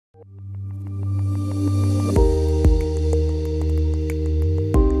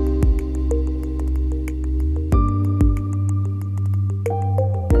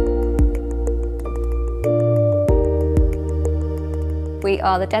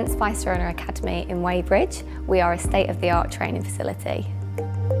are the Dentsply Sirona Academy in Weybridge. We are a state-of-the-art training facility.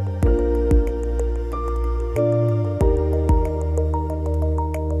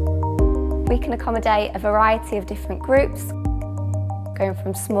 We can accommodate a variety of different groups, going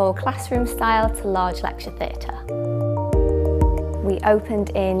from small classroom style to large lecture theatre. We opened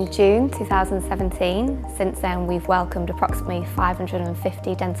in June 2017. Since then, we've welcomed approximately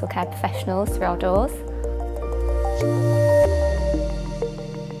 550 dental care professionals through our doors.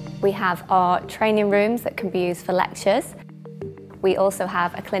 We have our training rooms that can be used for lectures. We also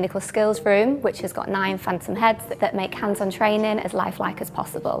have a clinical skills room, which has got 9 phantom heads that make hands-on training as lifelike as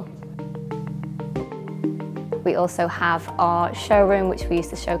possible. We also have our showroom, which we use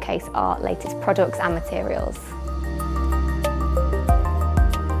to showcase our latest products and materials.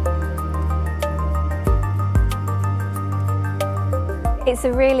 It's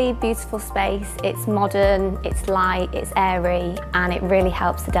a really beautiful space. It's modern, it's light, it's airy, and it really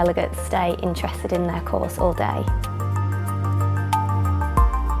helps the delegates stay interested in their course all day.